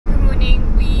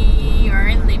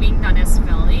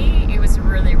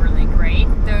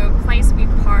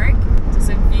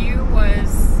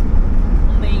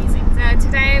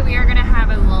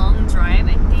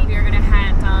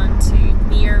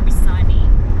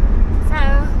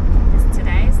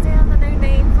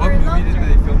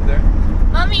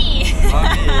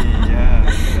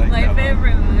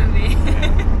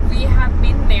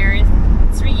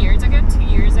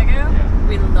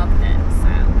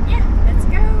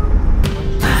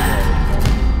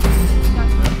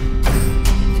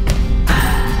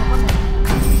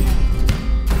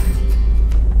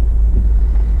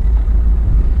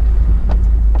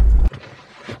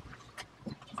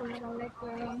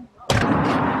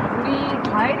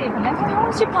과일이 있네.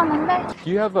 홍시 파는데.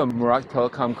 Do you have a Murak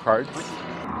Telecom card?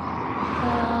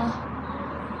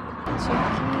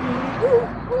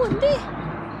 뭔데?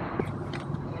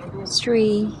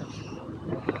 Street.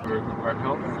 For our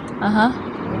health? Uh-huh.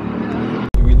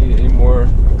 Do we need any more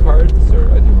cards, or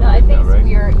I think No, I think right?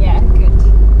 we are, yeah, good.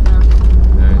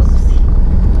 Nice.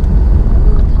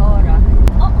 더워라.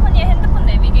 언니 핸드폰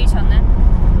내비게이션은?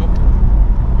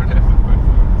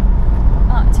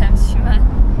 잠시만.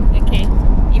 Okay.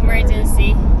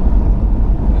 Emergency.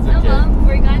 It's okay. Someone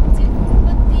forgot to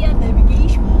put the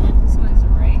navigation. This one's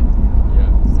right.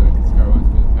 Yeah, so Scar wants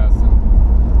me to pass him.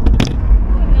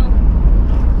 Oh no.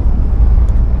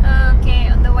 Okay,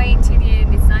 on the way to the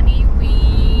Nisani,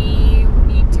 we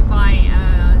need to buy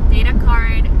a data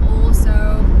card.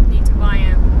 Also need to buy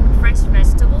a fresh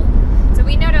vegetable. So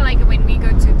we know that like when we go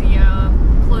to the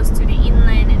close to the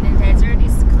inland and the desert,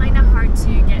 it's kind of hard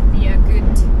to get the good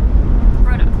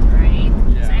product, right?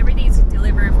 Yeah. So everything is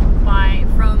delivered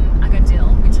from Agadir,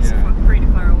 which is pretty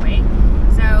far away.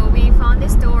 So we found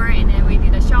this store and then we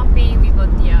did a shopping. We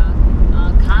bought the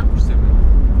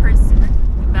persimmon,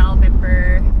 bell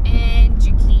pepper, and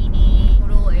zucchini.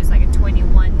 Total is like a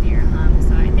 21 dirham.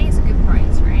 So I think it's a good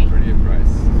price, right? Pretty good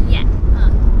price. Yeah.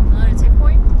 Another 10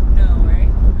 point? No, right?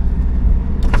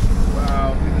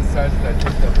 Wow, look at the size of that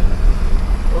tuk-tuk.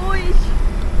 Oish.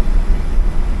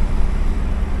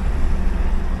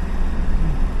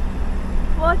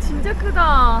 와 진짜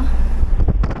크다.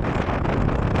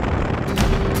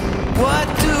 What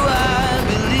do I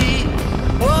believe?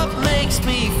 What makes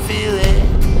me feel it?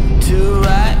 To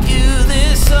write you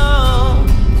this song.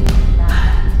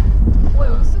 와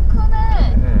여기서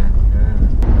크네.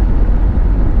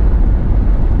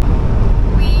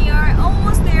 We are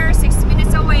almost there, 6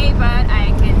 minutes away, but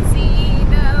I can see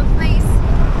the place.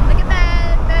 Look at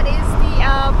that. That is the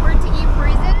Portuguese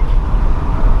prison.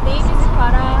 Name is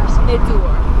Gara Medour.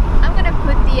 I'm gonna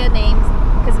put the names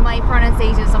because my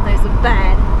pronunciation sometimes is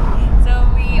bad. So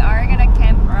we are gonna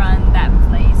camp around that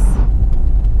place.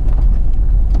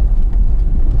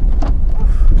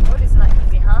 What is that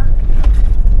easy, huh?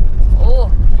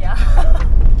 Oh, yeah.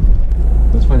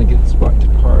 Let's find a good spot to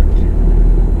park.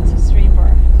 It's a street bar.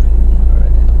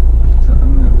 Alright. So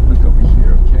I'm gonna look over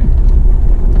here, okay?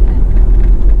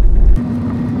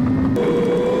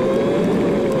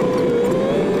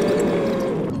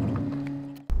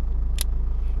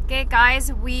 Okay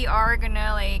guys, we are gonna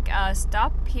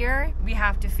stop here. We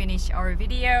have to finish our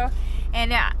video,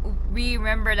 and we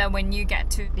remember that when you get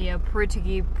to the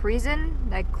Portuguese prison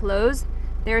that closed,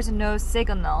 there's no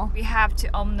signal. We have to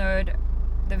upload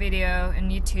the video on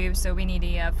YouTube, so we need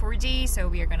a 4G. So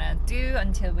we are gonna do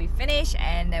until we finish,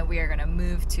 and then we are gonna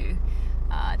move to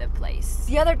the place.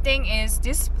 The other thing is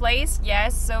this place,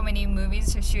 yes, so many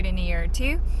movies to shoot in here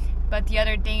too. But the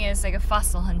other thing is like a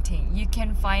fossil hunting. You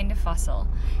can find a fossil.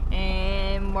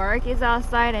 And Mark is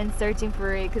outside and searching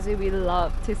for it because we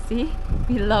love to see.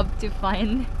 We love to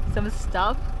find some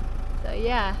stuff. So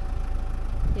yeah,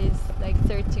 he's like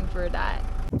searching for that.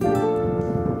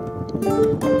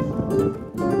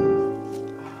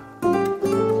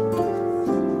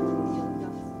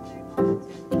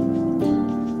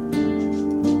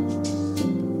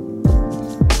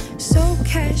 So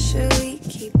casually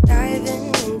keep diving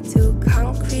into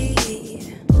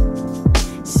concrete,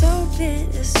 so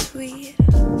bittersweet.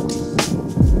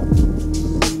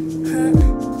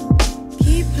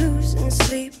 Keep losing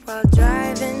sleep while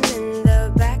driving in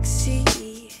the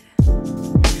backseat.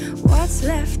 What's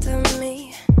left of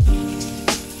me?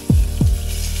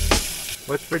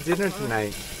 What's for dinner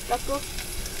tonight?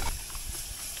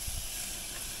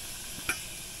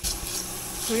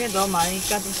 그게 너무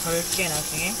많으니까 좀 덜게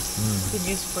나중에. Could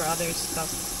use for other stuff.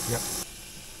 Yep.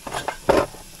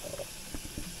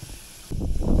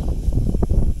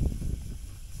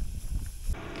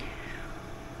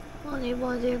 아니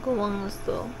바지를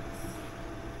고장났어.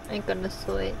 I gotta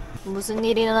sew it. 무슨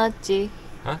일이 났지?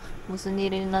 Huh? 무슨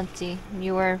일이 났지?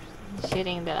 You were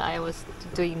shitting that I was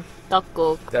doing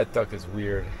떡국. That duck is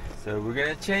weird. So we're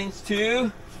gonna change to...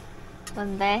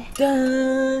 뭔데?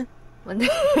 Dun! 뭔데?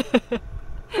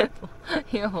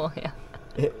 이거 뭐야?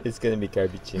 It's gonna be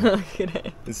garbicim.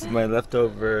 그래. This is my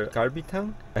leftover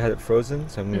garbitang. I had it frozen,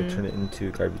 so I'm gonna turn it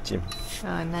into garbicim.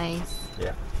 Oh, nice.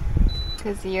 Yeah.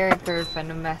 Because your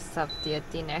girlfriend messed up the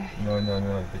dinner. No.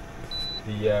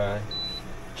 The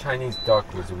Chinese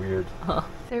duck was weird. Oh.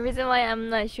 The reason why I'm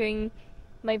not showing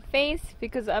my face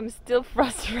because I'm still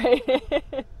frustrated.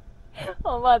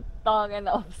 Oh my dog and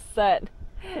upset.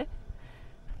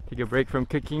 Take a break from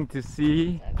cooking to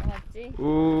see. 맞지?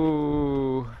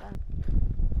 Ooh.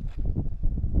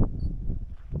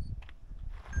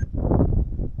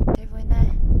 잘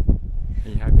보이네.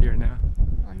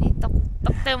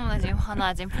 때문에 지금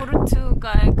화나지.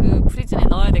 포르투갈 그 프리즌에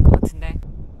넣어야 될 것 같은데.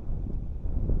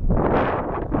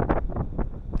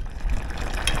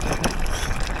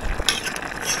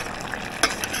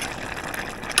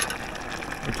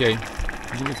 Okay,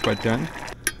 I think it's about done.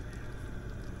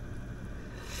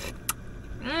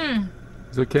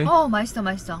 It's okay?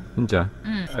 맛있어. 진짜?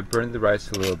 I burned the rice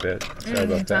a little bit. Sorry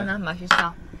about that. 괜찮아,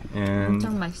 맛있어. And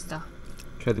엄청 맛있어.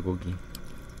 try the gogi.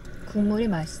 국물이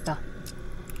맛있어.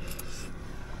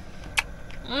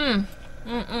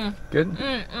 Good?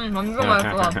 완전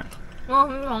맛있어.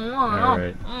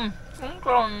 Alright.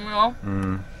 그럼요.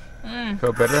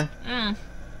 Feel better?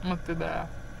 Not bad.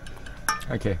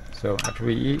 Okay, so after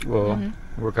we eat, we'll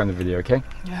work on the video, okay?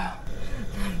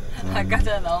 아까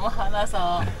전에 너무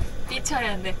화나서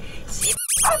삐처리했는데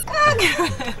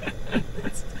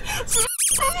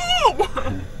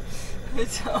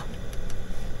그렇죠.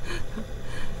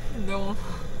 너무.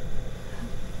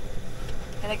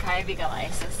 근데 갈비가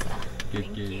맛있었어.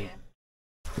 Thank you.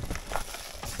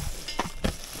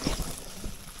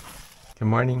 Good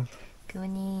morning.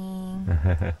 굿닝.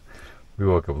 We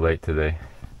woke up late today.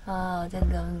 어제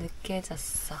너무 늦게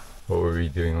잤어. What were we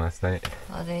doing last night?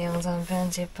 어제 영상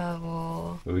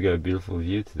편집하고. We got a beautiful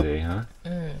view today, huh?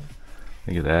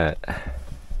 Look at that.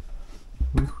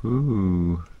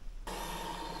 Woohoo.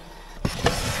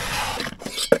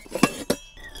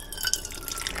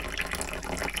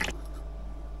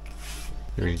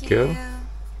 Here we go.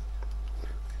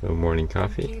 Little morning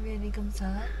coffee.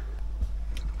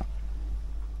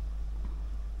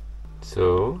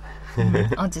 So,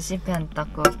 어제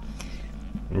실패했다고.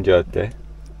 이제 어때?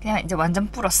 그냥 이제 완전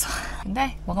불었어.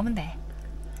 근데 먹으면 돼.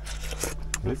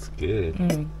 That's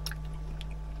good.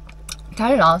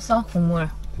 잘 나왔어 국물.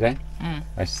 그래? 응.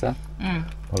 맛있어? 응.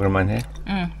 먹을만해?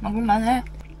 응. 먹을만해.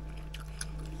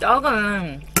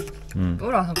 떡은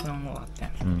불어서 그런 것 같아.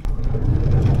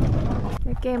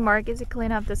 Okay, Mark is to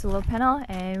clean up the solar panel,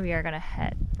 and we are gonna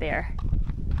head there.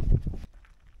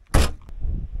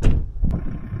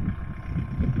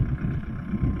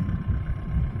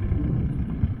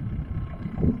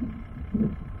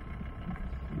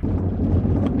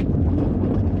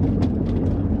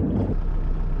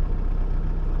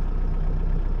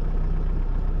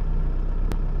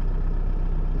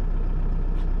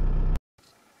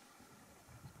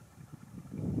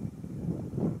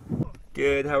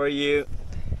 Good, how are you?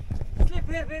 Sleep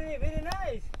here, very, very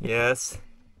nice. Yes.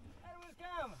 I will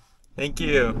come. Thank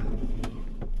you.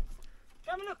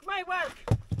 Come look my work.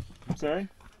 I'm sorry?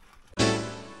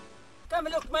 Come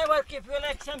look my work if you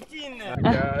like something.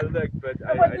 Yeah, look, but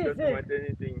I What don't is it? want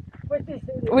anything. What is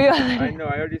it? I know,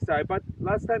 I already saw. I bought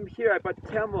last time here. I bought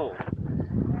camel.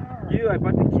 I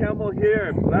bought the camel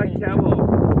here, black camel.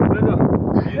 No,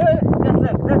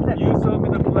 That's it. you sold me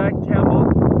the black camel,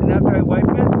 and after I wipe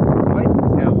it, white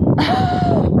camel.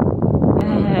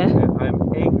 I'm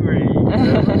angry.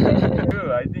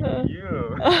 I think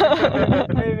you.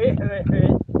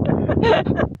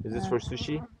 Is this for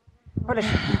sushi? What is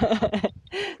it?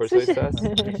 For soy sauce?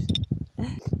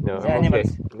 No, The I'm okay.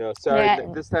 animals. No, sorry. Yeah.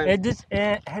 This time, This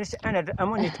has another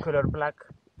ammonite color black.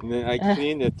 and then I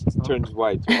clean it, it turns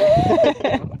white. Do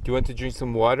you want to drink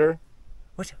some water?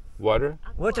 What? Water?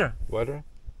 Water. Water?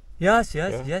 Yes. Yeah.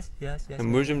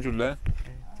 물 좀 줄래?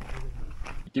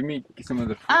 Give me some of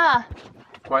the fruit. 아,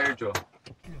 Choir Joe.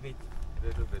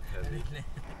 Little bit heavy.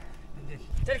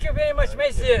 Thank you very much,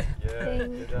 Macy.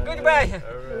 Goodbye.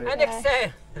 And next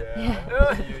time.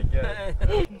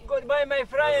 Goodbye, my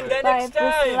friend. And next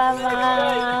time.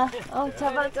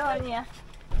 잡아줘 언니야.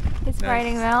 He's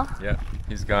riding well. Yeah,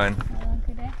 he's gone.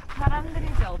 그래. 사람들이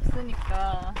이제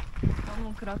없으니까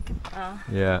너무 그렇겠다.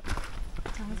 Yeah.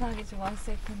 장사하기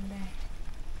좋았을 텐데.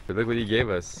 But look what he gave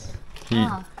us.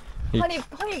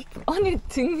 허니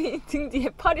등 뒤에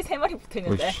팔이 3마리 붙어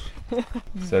있는데.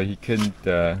 So he couldn't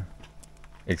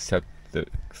accept the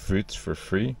fruits for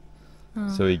free.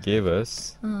 So he gave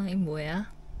us. 이 뭐야?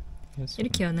 Yes,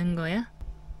 이렇게 여는 거야?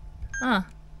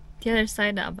 The other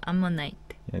side of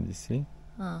ammonite. Yeah, do you see?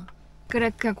 그래,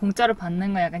 그냥 공짜로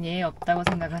받는 거 약간 예의 없다고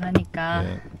생각을 하니까.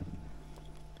 Yeah.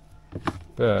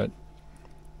 But,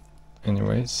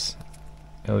 anyways,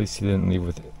 at least he didn't leave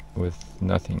with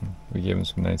nothing. We gave him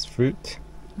some nice fruit.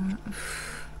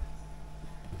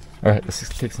 All right, let's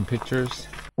just take some pictures.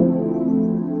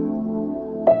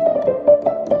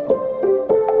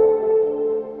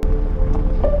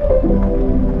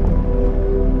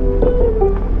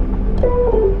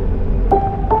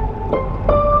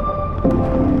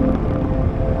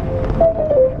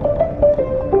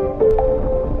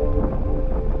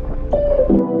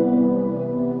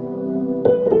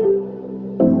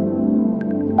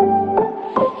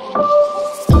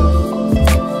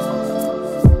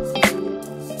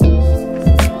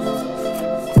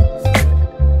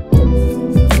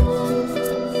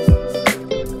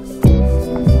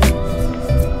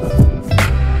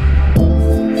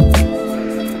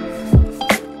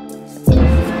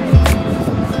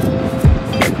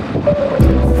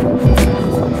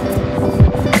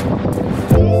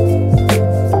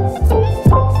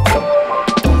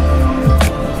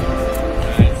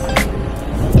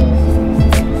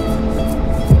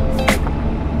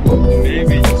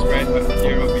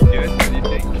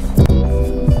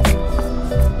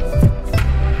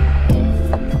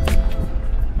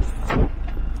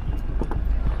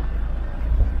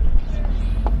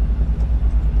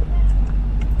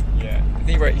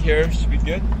 right here should be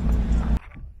good.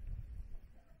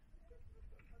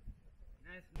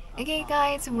 Okay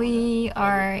guys, we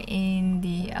are in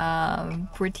the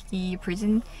Portuguese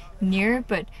prison near,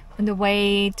 but on the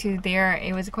way to there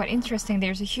it was quite interesting.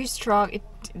 There's a huge truck.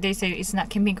 They say it's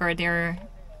not camping car, they're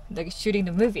like shooting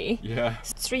the movie. Yeah.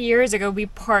 3 years ago we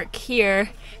parked here,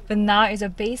 but now it's a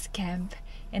base camp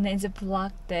and then it's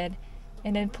blocked it,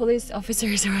 and then police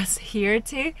officers are here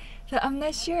too, so I'm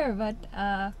not sure, but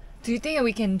do you think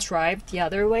we can drive the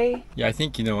other way? Yeah, I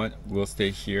think, you know what, we'll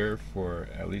stay here for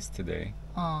at least today.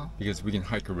 Because we can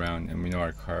hike around and we know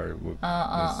our car is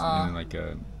in like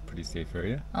a pretty safe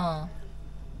area.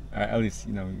 At least,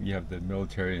 you know, you have the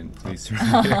military and police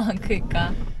around here.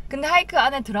 그러니까. 근데 하이크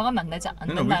안에 들어가면 안 되지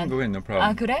않나? No, we can go in, no problem.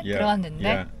 아 그래? Yeah, 들어가면 된대?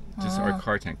 yeah, just our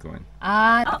car can't go in.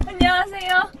 아,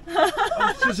 안녕하세요.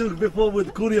 I'm shooting before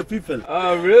with Korea people.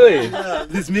 Oh, really? Yeah,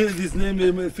 this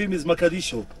name film is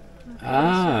Makadisho.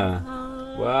 Ah,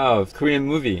 wow, Korean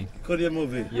movie. Korean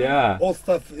movie. Yeah. All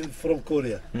stuff from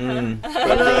Korea. Mm.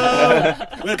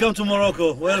 Welcome to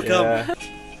Morocco. Welcome. Yeah.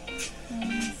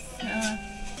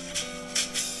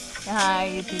 Yeah,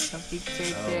 you take a picture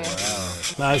too.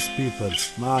 Nice people.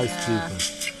 Nice people.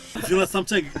 If you want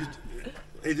something,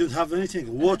 you don't have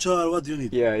anything. Water, what do you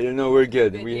need? Yeah, you know, we're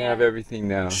good. We have everything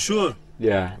now. Sure.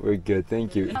 Yeah, we're good.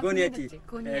 Thank you. Goniati.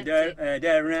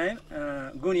 Their name,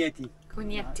 Goniati.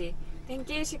 고니아티. Thank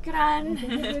you, 슈크란.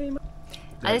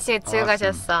 아저씨가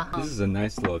들어가셨어. This is a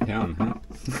nice little town, huh?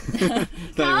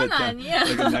 town 아니야.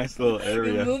 Like a nice little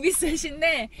area. 무비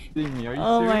셋인데. Are you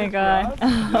Oh my god.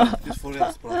 This for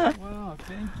us, brother. Wow,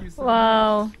 thank you so much.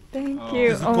 Wow, thank you.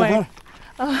 This is Oh my. cover.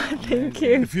 Oh, thank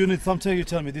you. If you need something, you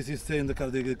tell me. This is stay in the car.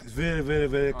 It's very, very,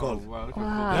 very cold. Oh, wow, look We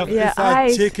how have Yeah, inside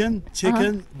ice. chicken,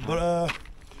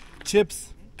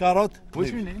 chips, carrot. cool.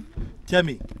 What's your name?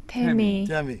 Tammy. Tammy.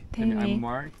 Tammy. I'm Tammy.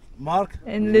 Mark. Mark.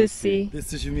 And Lucy.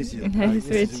 Nice to meet you. Nice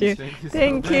to meet you. Thank you so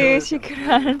Thank much. you,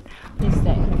 슈크란.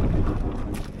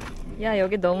 야,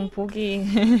 여기 너무 보기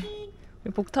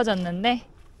복 터졌는데.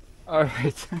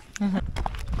 Alright.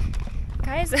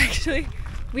 Guys, actually,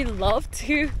 we love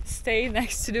to stay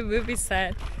next to the movie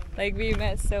set. Like, we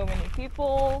met so many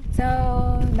people.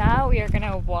 So now we are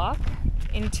gonna walk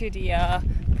into the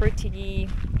Portuguese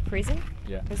prison.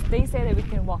 Yeah. Because they say that we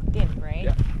can walk in, right?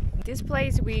 Yeah. This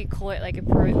place, we call it like a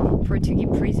Portuguese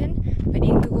prison, but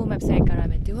in Google Maps, it's Gara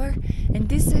Medour. And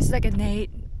this is like a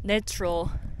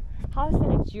natural. How is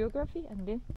that, geography? And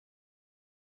then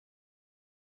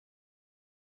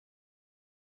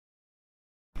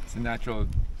It's a natural,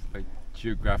 like,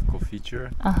 geographical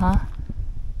feature,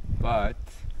 but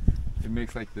it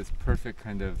makes like this perfect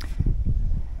kind of,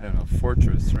 I don't know,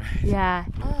 fortress, right? Yeah.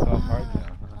 It's so hard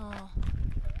now.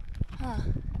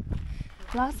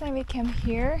 Last time we came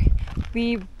here,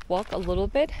 we walked a little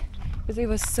bit because it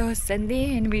was so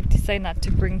sandy and we decided not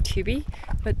to bring TV.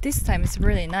 But this time it's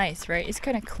really nice, right? It's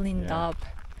kind of cleaned up.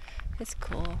 It's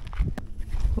cool.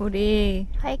 우리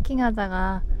하이킹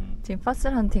하다가 지금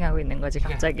퍼슬 헌팅 하고 있는 거지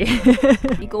갑자기.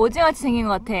 이거 오징어같이 생긴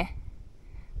것 같아.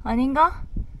 아닌가?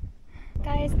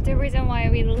 Guys, the reason why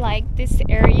we like this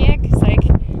area is like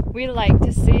we like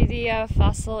to see the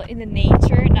fossil in the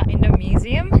nature, not in the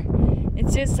museum.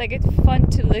 It's just like it's fun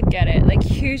to look at it. Like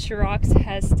huge rocks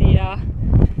has the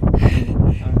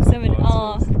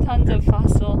tons of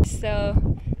fossils.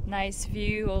 So nice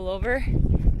view all over.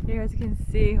 You guys can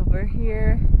see over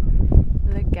here.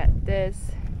 Look at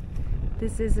this.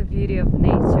 This is the beauty of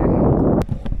nature.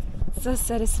 So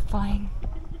satisfying.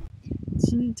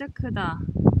 진짜 크다.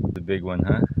 The big one,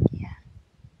 huh? Yeah.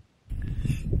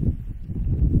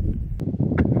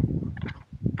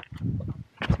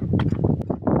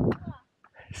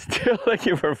 Still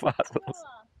looking for fossils.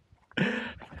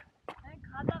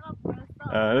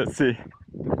 Let's see.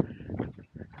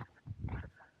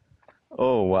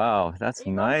 Oh wow, that's a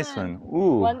nice one.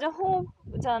 Ooh. 완전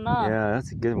호흡잖아. Yeah,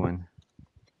 that's a good one.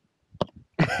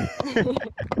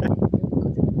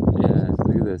 Yeah,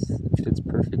 look at this. It fits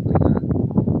perfectly, huh?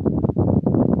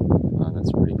 Wow,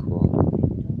 that's pretty cool.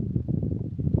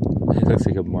 It looks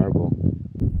like a marble.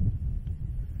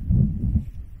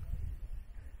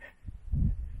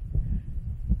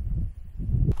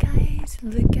 Guys,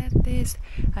 look at this.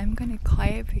 I'm gonna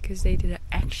quiet because they did an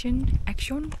action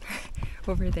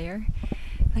over there.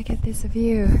 Look at this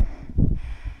view.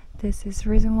 This is the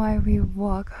reason why we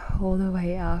walk all the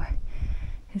way out.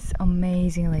 It's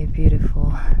amazingly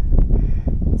beautiful.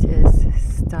 Just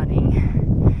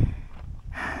stunning.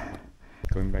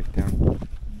 Going back down.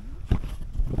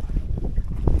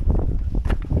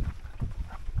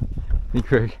 I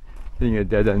think we're hitting a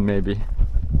dead end maybe.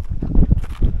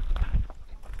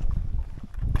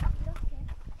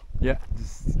 Yeah,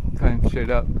 just climb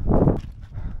straight up.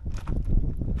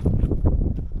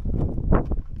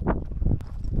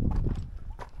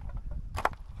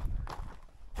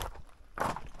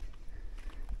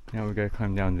 Now we gotta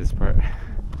climb down this part.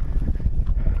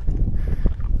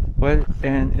 What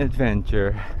an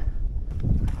adventure.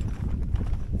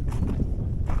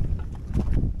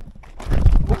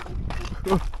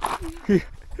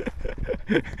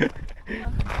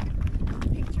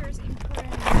 Pictures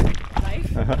important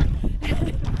life.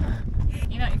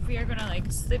 You know, if we are gonna like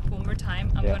slip one more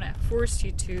time, I'm gonna force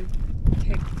you to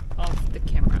take off the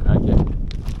camera. Okay.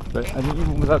 But I think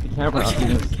even without the camera, I'm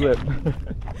gonna slip.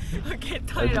 Okay,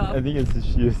 tie it off. I think it's the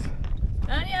shoes.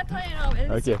 Yeah, tie it off. At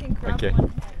least you can grab Okay. one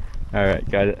hand. Alright,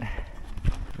 got it.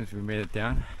 Since we made it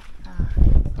down.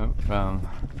 From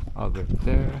all the way up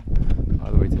there,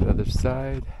 all the way to the other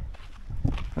side.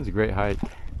 That was a great hike.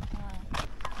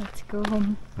 Let's go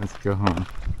home. Let's go home.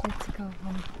 Let's go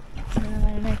home.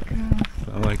 Assalamualaikum.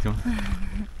 Assalamualaikum.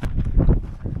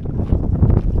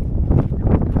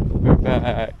 We're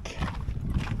back.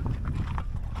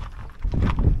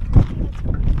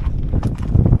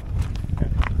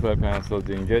 Flat panel still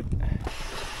doing good.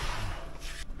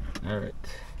 Alright.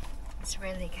 It's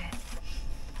really good.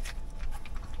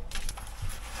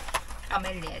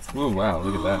 Oh wow,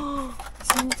 look at that.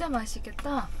 진짜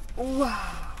맛있겠다. 우와.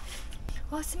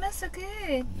 Oh, it smells so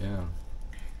good. Yeah.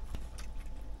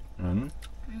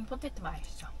 포테토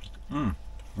맛있어.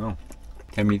 Well,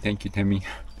 Temmie, thank you, Temmie.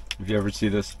 If you ever see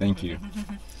this, thank you.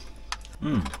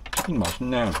 Chicken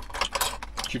맛있네.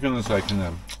 Chicken is like in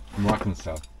the Moroccan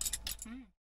style.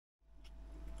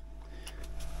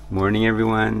 Morning,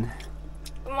 everyone.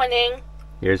 Good morning.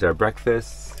 Here's our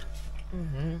breakfast.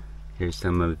 Here's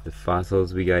some of the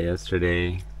fossils we got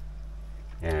yesterday.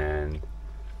 And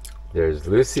there's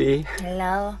Lucy.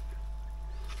 Hello.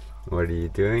 What are you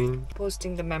doing?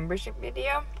 Posting the membership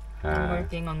video. I'm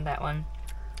working on that one.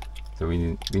 So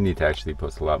we need to actually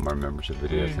post a lot more membership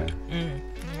videos.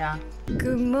 Yeah.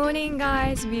 Good morning,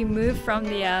 guys. We moved from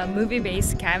the movie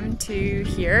base camp to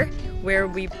here where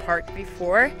we parked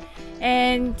before.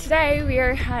 And today we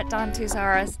are head down to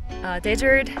Sahara's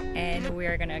desert and we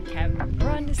are gonna camp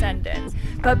around the sand dunes.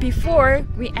 But before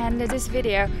we end this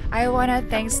video, I wanna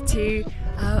thanks to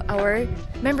our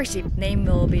membership. Name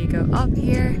will be go up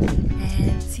here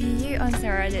and see you on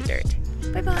Sahara Desert.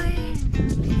 Bye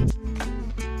bye.